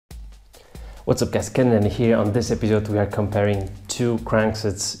What's up guys, Ken, and here on this episode we are comparing two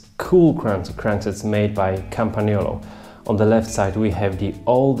cranksets, cool cranksets made by Campagnolo. On the left side we have the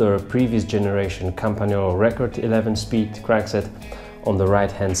older previous generation Campagnolo record 11-speed crankset. On the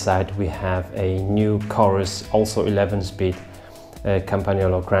right hand side we have a new chorus, also 11-speed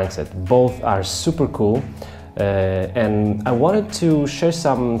Campagnolo crankset. Both are super cool. And I wanted to share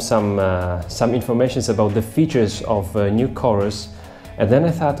some information about the features of new chorus, and then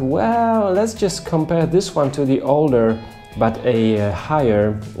I thought, well, let's just compare this one to the older but a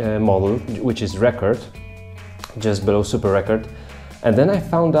higher model, which is record, just below super record. And then I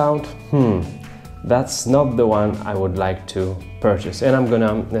found out, that's not the one I would like to purchase, and I'm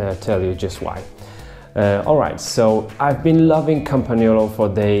gonna tell you just why. Alright, so I've been loving Campagnolo for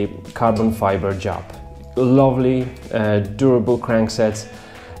the carbon fiber job. Lovely, durable cranksets.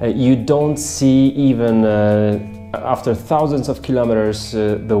 You don't see, even after thousands of kilometers,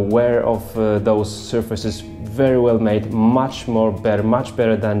 the wear of those surfaces. Very well made, much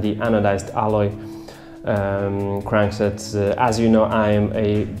better than the anodized alloy cranksets. As you know, I am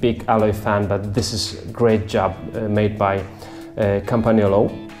a big alloy fan, but this is a great job made by Campagnolo.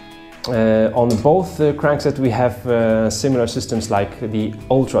 On both cranksets we have similar systems like the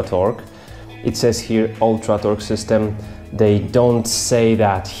Ultra Torque. It says here Ultra Torque system. They don't say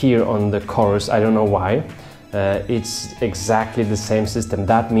that here on the chorus, I don't know why. It's exactly the same system.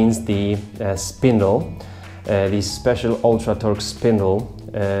 That means the spindle, the special Ultra Torque spindle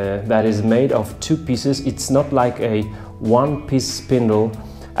that is made of two pieces. It's not like a one-piece spindle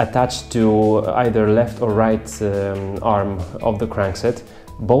attached to either left or right arm of the crankset.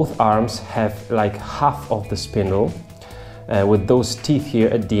 Both arms have like half of the spindle with those teeth here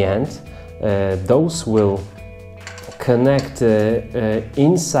at the end. Those will connect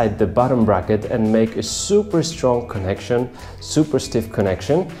inside the bottom bracket and make a super strong connection, super stiff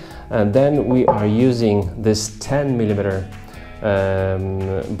connection. And then we are using this 10mm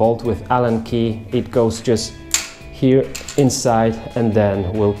bolt with Allen key. It goes just here inside and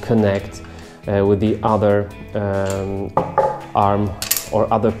then will connect with the other arm or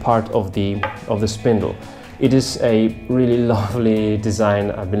other part of the spindle. It is a really lovely design.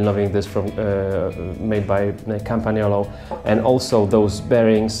 I've been loving this from made by Campagnolo, and also those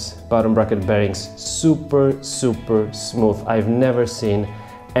bearings, bottom bracket bearings, super smooth. I've never seen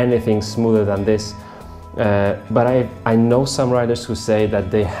anything smoother than this. But I know some riders who say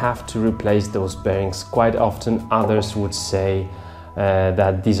that they have to replace those bearings quite often. Others would say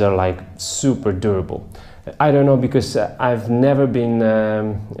that these are like super durable. I don't know, because I've never been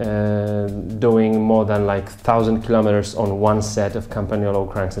doing more than like 1,000 kilometers on one set of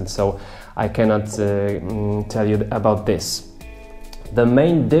Campagnolo cranksets, so I cannot tell you about this. The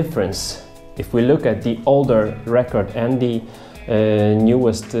main difference, if we look at the older record and the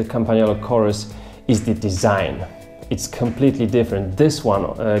newest Campagnolo chorus, is the design. It's completely different. This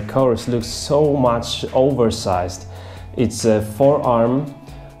one, chorus, looks so much oversized. It's a 4-arm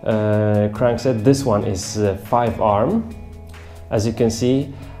crankset. This one is 5-arm, as you can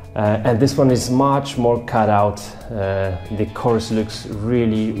see, and this one is much more cut out. The chorus looks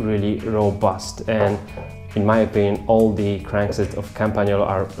really robust, and in my opinion all the cranksets of Campagnolo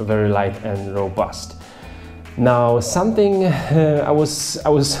are very light and robust. Now, something I was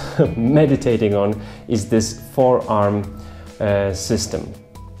meditating on is this 4-arm system.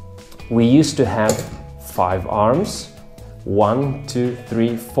 We used to have 5 arms, 1, 2,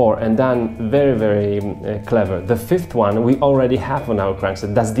 3, 4, and then very clever. The 5th one we already have on our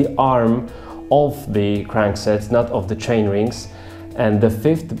crankset. That's the arm of the crankset, not of the chain rings. And the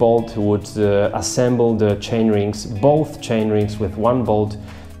 5th bolt would assemble the chain rings, both chain rings with one bolt,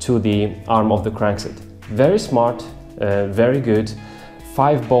 to the arm of the crankset. Very smart, very good.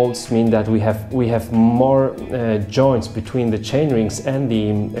 5 bolts mean that we have more joints between the chain rings and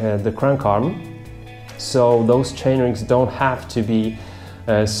the crank arm. So those chain rings don't have to be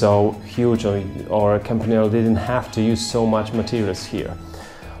so huge, or Campagnolo didn't have to use so much materials here.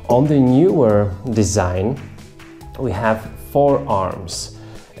 On the newer design we have 4 arms,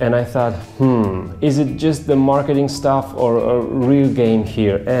 and I thought, is it just the marketing stuff or a real game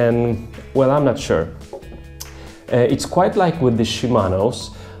here? And well, I'm not sure. It's quite like with the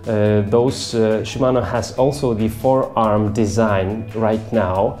Shimanos. Shimano has also the 4-arm design right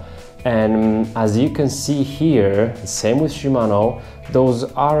now. And as you can see here, same with Shimano, those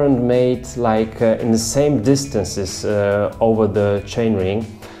aren't made like in the same distances over the chainring,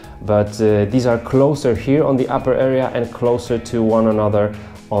 but these are closer here on the upper area and closer to one another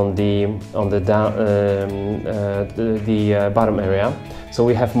on the bottom area. So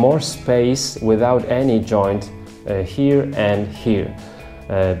we have more space without any joint here and here.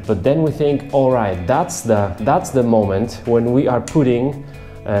 But then we think, all right, that's the moment when we are putting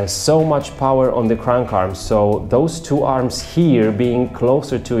so much power on the crank arms. So those two arms here being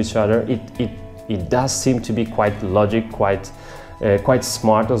closer to each other, it does seem to be quite logic, quite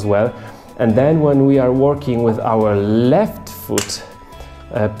smart as well. And then when we are working with our left foot,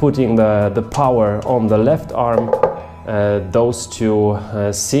 putting the power on the left arm, those two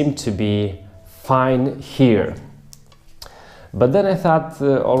seem to be fine here. But then I thought,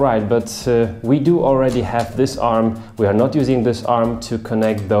 all right, but we do already have this arm. We are not using this arm to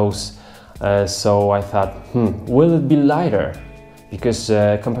connect those. So I thought, will it be lighter? Because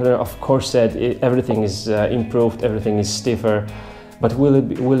company of course said everything is improved, everything is stiffer, but will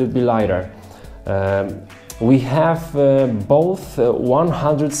it be lighter? We have both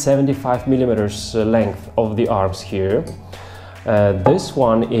 175 millimeters length of the arms here. This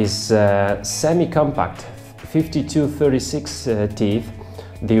one is semi-compact, 52-36 teeth.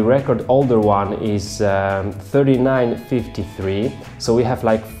 The record older one is 39-53. So we have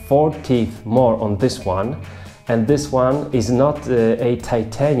like 4 teeth more on this one. And this one is not a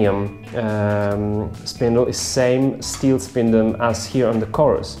titanium spindle, it's same steel spindle as here on the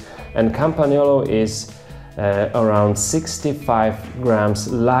chorus. And Campagnolo is around 65 grams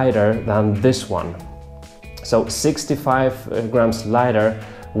lighter than this one. So 65 grams lighter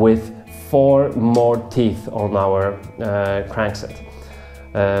with 4 more teeth on our crankset.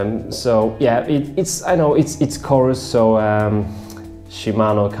 So yeah, I know it's chorus, so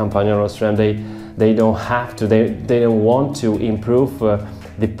Shimano, Campagnolo, SRAM, they don't have to, they don't want to improve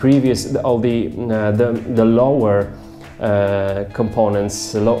the previous, all the lower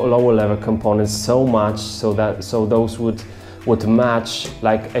components, lower level components so much, so those would match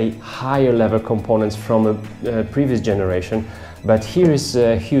like a higher level components from a previous generation. But here is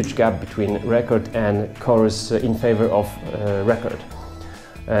a huge gap between record and chorus in favor of record.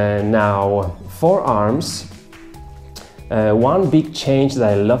 Now, for arms, one big change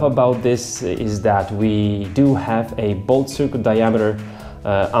that I love about this is that we do have a bolt circuit diameter.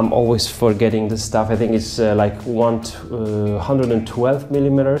 I'm always forgetting this stuff. I think it's like 112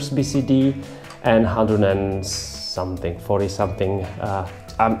 millimeters BCD and 100 and something, 40 something.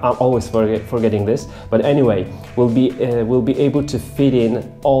 I'm always forgetting this, but anyway, we'll be able to fit in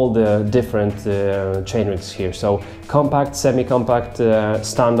all the different chainrings here. So compact, semi-compact,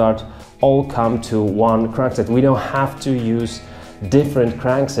 standard, all come to one crankset. We don't have to use different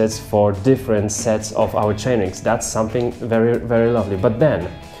cranksets for different sets of our chainrings. That's something very, very lovely. But then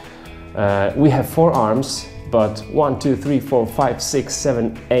we have 4 arms, but 1, 2, 3, 4, 5, 6,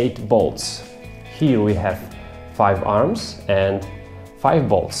 7, 8 bolts. Here we have 5 arms and 5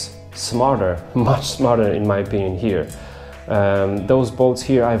 bolts. Smarter, much smarter in my opinion here. Those bolts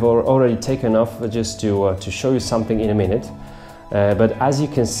here I've already taken off just to show you something in a minute. But as you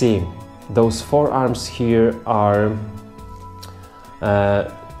can see, those 4 arms here are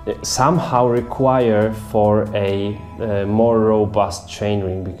somehow require for a more robust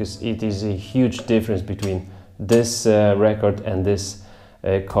chainring, because it is a huge difference between this record and this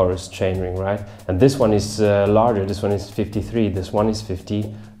chorus chainring, right? And this one is larger, this one is 53, this one is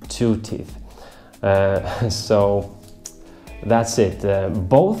 52 teeth. So that's it.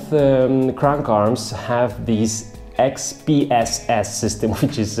 Both crank arms have these XPSS system,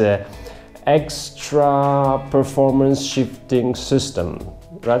 which is extra performance shifting system,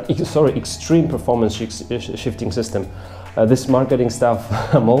 right? Sorry, extreme performance shifting system. This marketing stuff,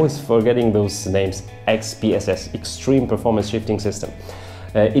 I'm always forgetting those names. XPSS, extreme performance shifting system.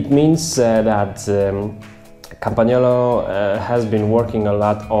 It means that Campagnolo has been working a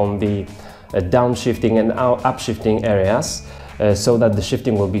lot on the downshifting and upshifting areas, so that the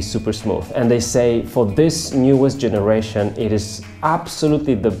shifting will be super smooth. And they say for this newest generation, it is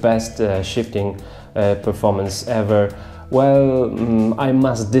absolutely the best shifting performance ever. Well, I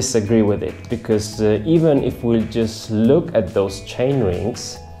must disagree with it, because even if we just look at those chain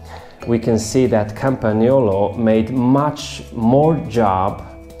rings, we can see that Campagnolo made much more job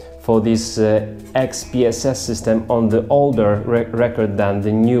for this XPSS system on the older record than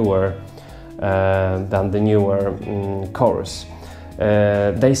the newer chorus.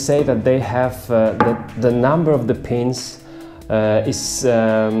 They say that they have the number of the pins is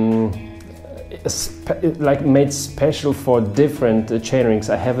like made special for different chainrings.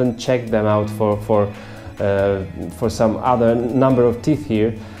 I haven't checked them out for some other number of teeth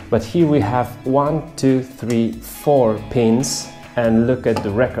here, but here we have 1, 2, 3, 4 pins, and look at the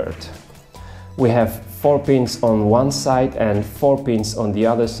record. We have 4 pins on one side and 4 pins on the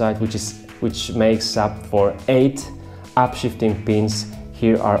other side, which makes up for 8 upshifting pins.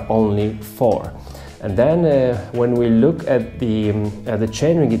 Here are only 4. And then when we look at the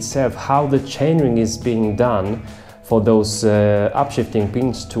chainring itself, how the chainring is being done for those upshifting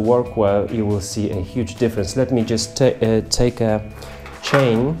pins to work well, you will see a huge difference. Let me just take a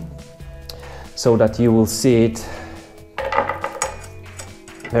chain so that you will see it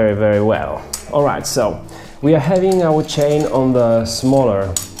very, very well. All right, so we are having our chain on the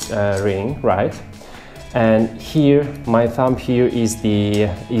smaller ring, right? And here, my thumb here is the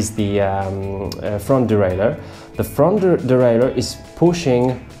front derailleur. The front derailleur is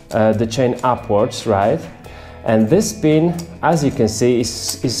pushing the chain upwards, right? And this pin, as you can see,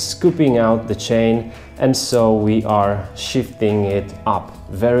 is scooping out the chain, and so we are shifting it up.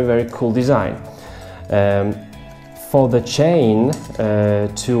 Very, very cool design. For the chain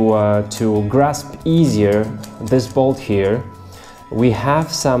to grasp easier this bolt here, we have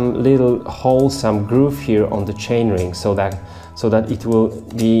some little hole, some groove here on the chainring, so that it will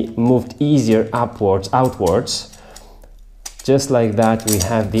be moved easier upwards, outwards. Just like that, we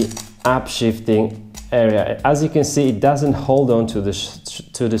have the upshifting area. As you can see, it doesn't hold on to the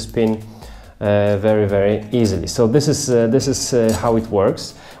spin very, very easily. So this is how it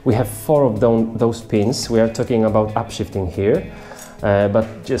works. We have 4 of those pins. We are talking about upshifting here,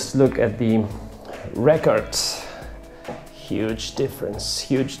 but just look at the record. Huge difference,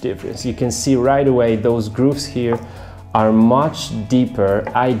 huge difference. You can see right away those grooves here are much deeper.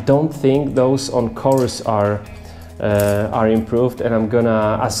 I don't think those on chorus are improved, and I'm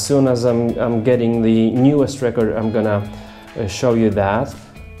gonna, as soon as I'm getting the newest record, I'm gonna show you that.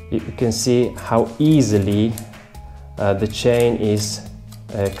 You can see how easily the chain is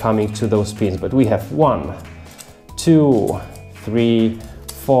coming to those pins. But we have 1, 2, 3,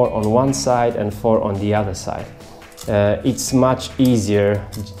 4 on one side and 4 on the other side. It's much easier,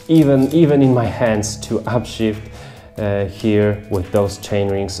 even in my hands, to upshift here with those chain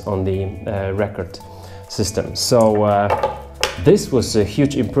rings on the record system. So this was a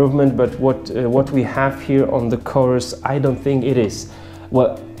huge improvement, but what we have here on the chorus, I don't think it is.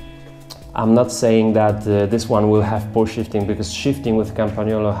 Well, I'm not saying that this one will have poor shifting, because shifting with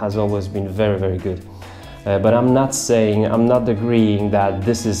Campagnolo has always been very, very good. But I'm not agreeing that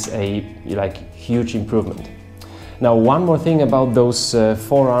this is a huge improvement. Now, one more thing about those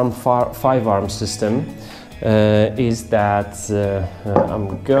 4-arm, 5-arm system is that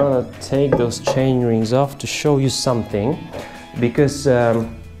I'm gonna take those chain rings off to show you something, because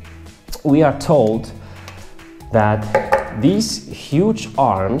we are told that these huge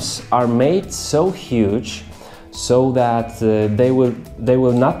arms are made so huge so that they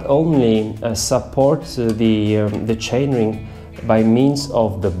will not only support the chainring by means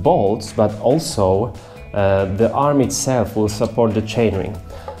of the bolts, but also the arm itself will support the chainring.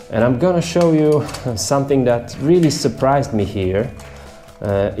 And I'm gonna show you something that really surprised me here.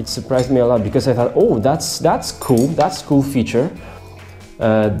 It surprised me a lot, because I thought, oh, that's cool feature.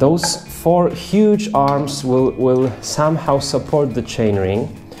 Those 4 huge arms will somehow support the chainring.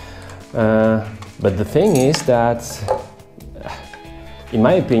 But the thing is that, in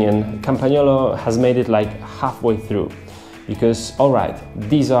my opinion, Campagnolo has made it like halfway through. Because, all right,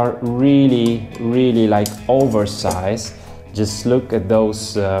 these are really, really like oversized. Just look at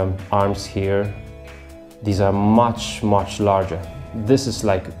those arms here. These are much, much larger. This is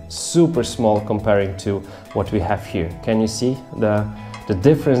like super small comparing to what we have here. Can you see the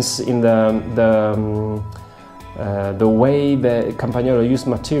difference in the way the Campagnolo used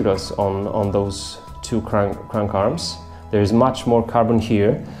materials on those 2 crank arms? There is much more carbon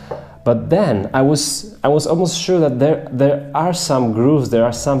here. But then I was almost sure that there are some grooves, there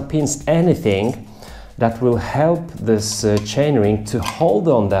are some pins, anything that will help this chainring to hold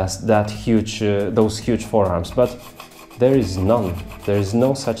on those huge 4-arms. But there is none. There is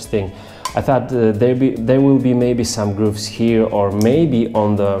no such thing. I thought there will be maybe some grooves here, or maybe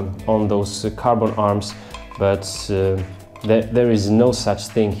on those carbon arms, but there is no such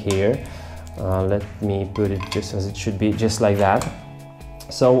thing here. Let me put it just as it should be, just like that.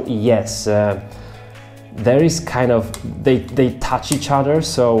 So yes, there is kind of, they touch each other.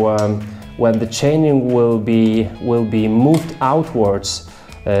 So when the chaining will be moved outwards,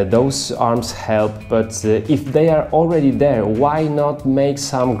 those arms help. But if they are already there, why not make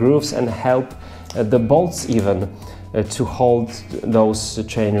some grooves and help the bolts even to hold those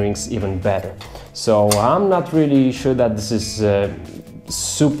chain rings even better? So I'm not really sure that this is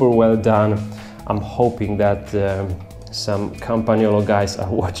super well done. I'm hoping that some Campagnolo guys are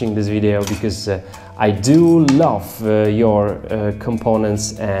watching this video, because I do love your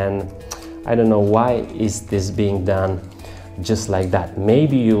components, and I don't know why is this being done just like that.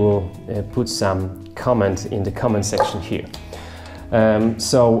 Maybe you will put some comment in the comment section here.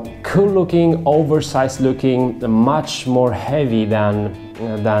 So cool looking, oversized looking, much more heavy than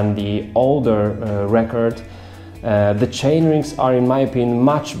the older record. The chain rings are, in my opinion,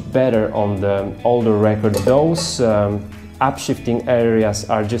 much better on the older record. Those upshifting areas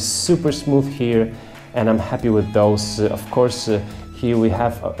are just super smooth here, and I'm happy with those. Of course, here we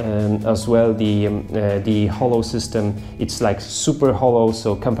have as well the hollow system. It's like super hollow,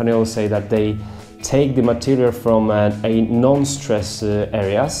 so company will say that they take the material from a non-stress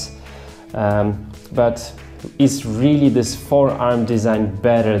areas, but is really this 4-arm design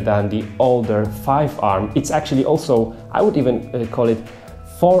better than the older 5-arm? It's actually also, I would even call it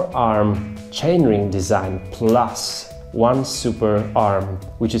 4-arm chainring design plus 1 super arm,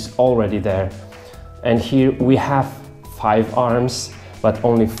 which is already there. And here we have 5 arms, but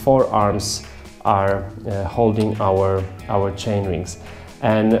only 4 arms are holding our chain rings.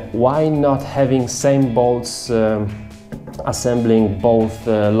 And why not having same bolts assembling both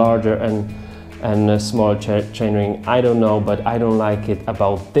larger and smaller chain ring? I don't know, but I don't like it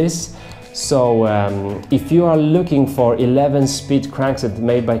about this. So if you are looking for 11-speed crankset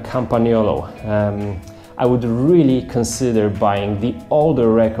made by Campagnolo, I would really consider buying the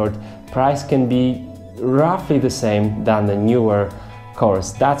older record. Price can be roughly the same than the newer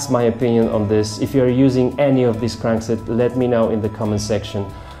cores. That's my opinion on this. If you're using any of these cranksets, let me know in the comment section.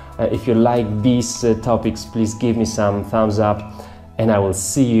 If you like these topics, please give me some thumbs up, and I will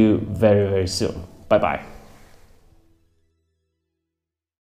see you very, very soon. Bye bye.